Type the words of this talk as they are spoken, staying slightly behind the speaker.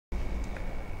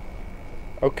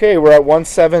Okay, we're at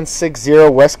 1760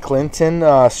 West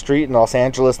Clinton Street in Los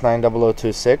Angeles,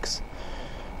 90026.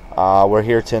 We're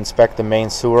here to inspect the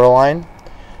main sewer line.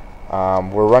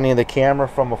 We're running the camera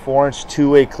from a 4-inch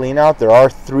two-way cleanout. There are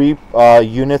 3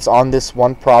 units on this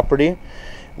one property.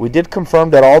 We did confirm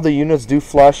that all the units do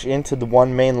flush into the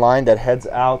one main line that heads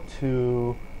out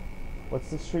to,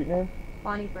 what's the street name?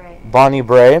 Bonnie Bray. Bonnie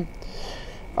Bray.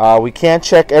 We can't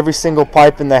check every single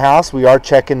pipe in the house. We are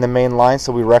checking the main line,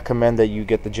 so we recommend that you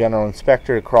get the general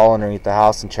inspector to crawl underneath the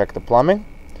house and check the plumbing.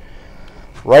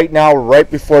 Right now, right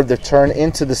before the turn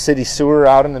into the city sewer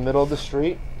out in the middle of the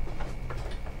street.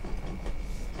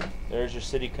 There's your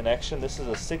city connection. This is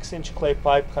a 6-inch clay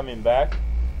pipe coming back.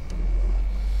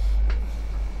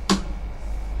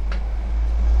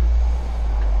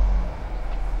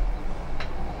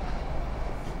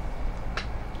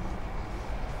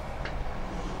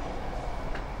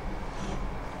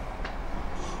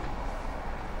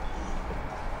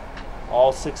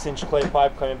 All 6-inch clay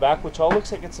pipe coming back, which all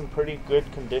looks like it's in pretty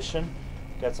good condition.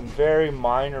 Got some very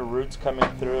minor roots coming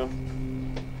through.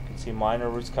 You can see minor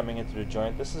roots coming into the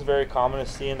joint. This is very common to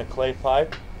see in the clay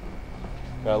pipe.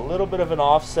 Got a little bit of an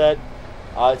offset.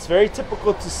 It's very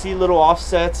typical to see little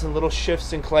offsets and little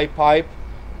shifts in clay pipe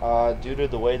due to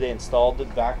the way they installed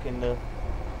it back in the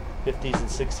 50s and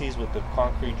 60s with the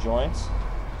concrete joints.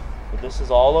 But this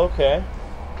is all okay.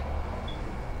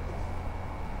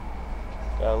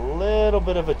 Got a little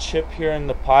bit of a chip here in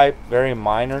the pipe, very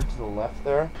minor to the left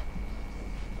there.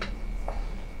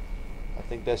 I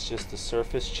think that's just a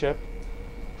surface chip.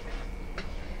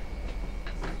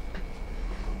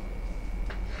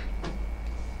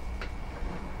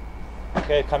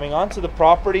 Okay, coming onto the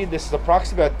property, this is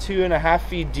approximately about 2.5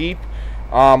 feet deep.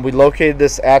 We located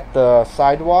this at the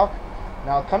sidewalk.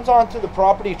 Now it comes onto the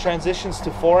property, transitions to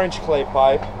 4-inch clay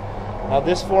pipe. Now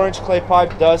this 4-inch clay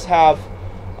pipe does have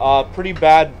pretty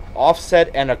bad offset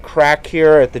and a crack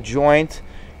here at the joint.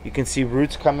 You can see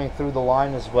roots coming through the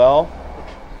line as well.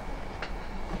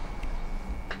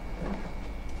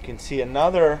 You can see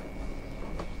another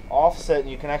offset,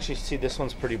 and you can actually see this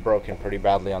one's pretty broken pretty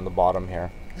badly on the bottom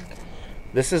here.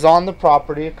 This is on the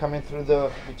property coming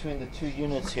through between the 2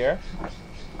 units here.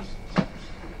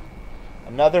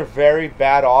 Another very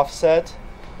bad offset.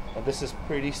 Now this is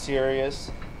pretty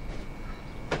serious.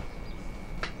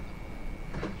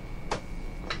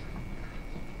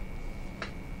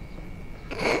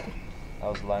 That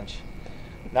was lunch.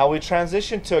 Now we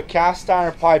transition to a cast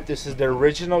iron pipe. This is the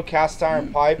original cast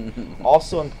iron pipe,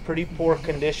 also in pretty poor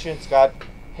condition. It's got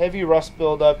heavy rust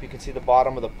buildup. You can see the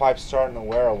bottom of the pipe starting to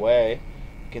wear away.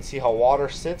 You can see how water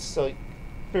sits, so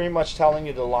pretty much telling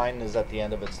you the line is at the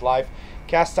end of its life.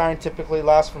 Cast iron typically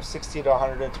lasts from 60 to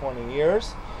 120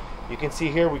 years. You can see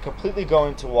here we completely go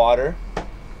into water.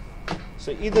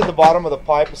 So either the bottom of the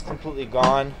pipe is completely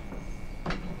gone.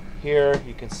 Here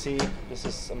you can see this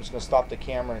is, I'm just going to stop the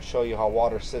camera and show you how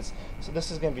water sits. So this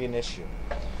is going to be an issue.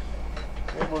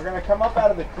 Okay, we're going to come up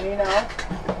out of the clean out.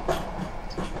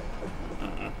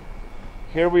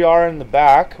 Here we are in the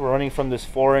back. We're running from this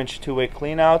 4-inch two-way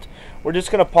clean out. We're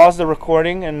just going to pause the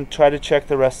recording and try to check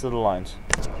the rest of the lines.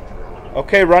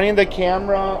 Okay, running the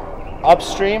camera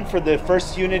upstream for the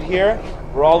first unit here.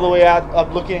 We're all the way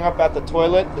up looking up at the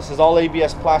toilet. This is all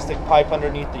ABS plastic pipe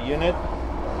underneath the unit.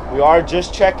 We are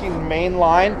just checking the main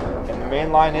line, and the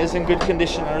main line is in good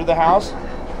condition under the house.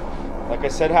 Like I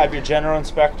said, have your general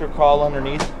inspector crawl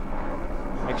underneath.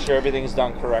 Make sure everything is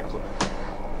done correctly.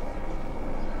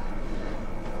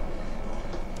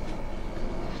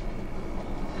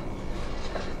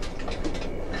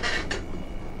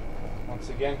 Once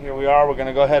again, here we are. We're going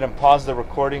to go ahead and pause the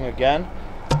recording again.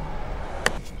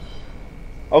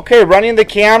 Okay, running the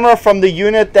camera from the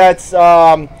unit that's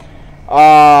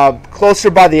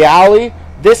closer by the alley.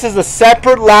 This is a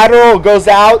separate lateral. It goes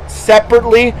out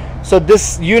separately, so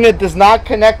this unit does not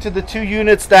connect to the 2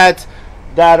 units that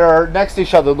are next to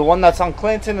each other, the one that's on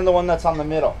Clinton and the one that's on the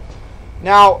middle.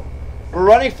 Now we're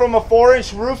running from a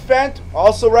 4-inch roof vent.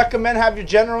 Also recommend have your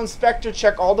general inspector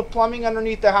check all the plumbing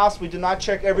underneath the house. We do not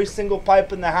check every single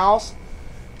pipe in the house.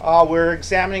 We're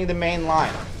examining the main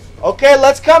line. Okay,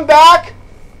 let's come back.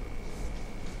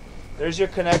 There's your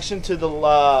connection to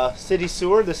the city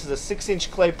sewer. This is a 6-inch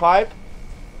clay pipe.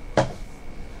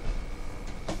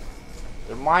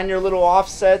 They're minor little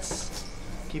offsets.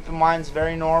 Keep in mind it's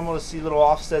very normal to see little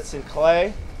offsets in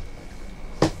clay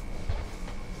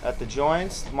at the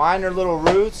joints. Minor little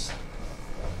roots.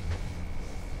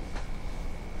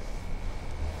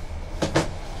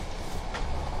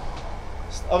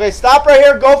 Okay, stop right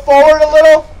here. Go forward a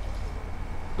little.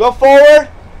 Go forward.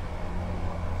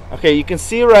 Okay, you can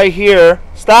see right here.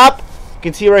 Stop. You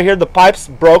can see right here the pipe's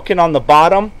broken on the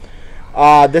bottom.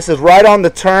 This is right on the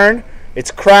turn.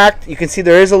 It's cracked. You can see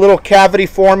there is a little cavity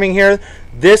forming here.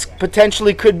 This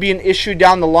potentially could be an issue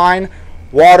down the line.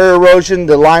 Water erosion,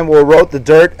 the line will erode the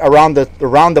dirt around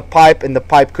the pipe, and the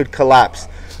pipe could collapse.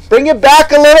 Bring it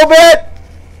back a little bit.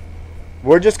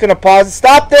 We're just going to pause.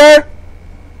 Stop there.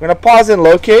 We're going to pause and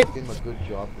locate. Give him a good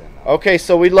job then. Okay,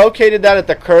 so we located that at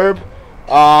the curb,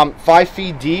 5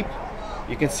 feet deep.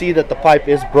 You can see that the pipe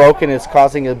is broken. It's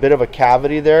causing a bit of a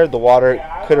cavity there. The water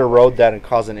could erode that and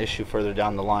cause an issue further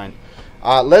down the line.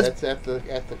 That's at the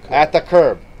curb. At the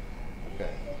curb. Okay.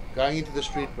 Going into the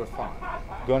street, we're fine.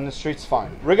 Going the street's fine.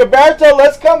 Rigoberto,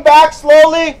 let's come back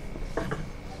slowly.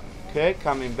 Okay,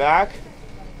 coming back.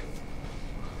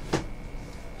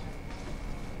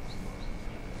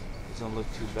 Doesn't look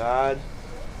too bad.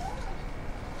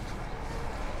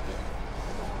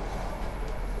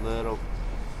 Little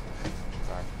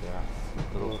crack there.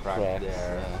 Little crack there.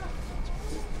 Yeah.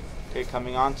 Okay,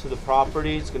 coming onto the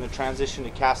property, it's going to transition to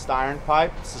cast iron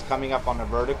pipe. This is coming up on a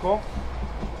vertical.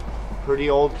 Pretty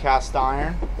old cast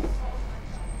iron.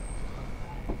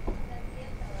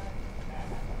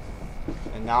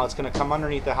 And now it's going to come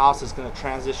underneath the house. It's going to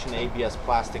transition to ABS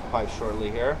plastic pipe shortly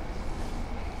here.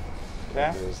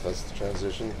 Okay. That's the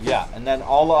transition. Yeah, and then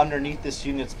all underneath this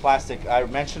unit's plastic. I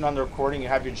mentioned on the recording you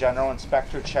have your general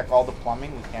inspector check all the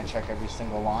plumbing. We can't check every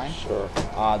single line. Sure.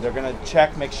 They're going to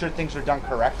check, make sure things are done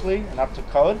correctly and up to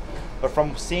code. But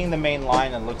from seeing the main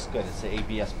line, it looks good. It's an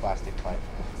ABS plastic pipe.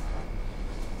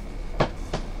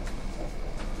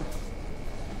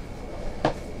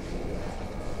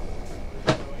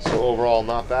 So overall,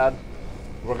 not bad.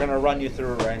 We're going to run you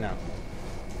through it right now.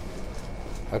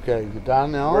 Okay, you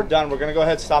done now? We're done. We're going to go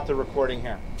ahead and stop the recording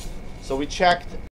here. So we checked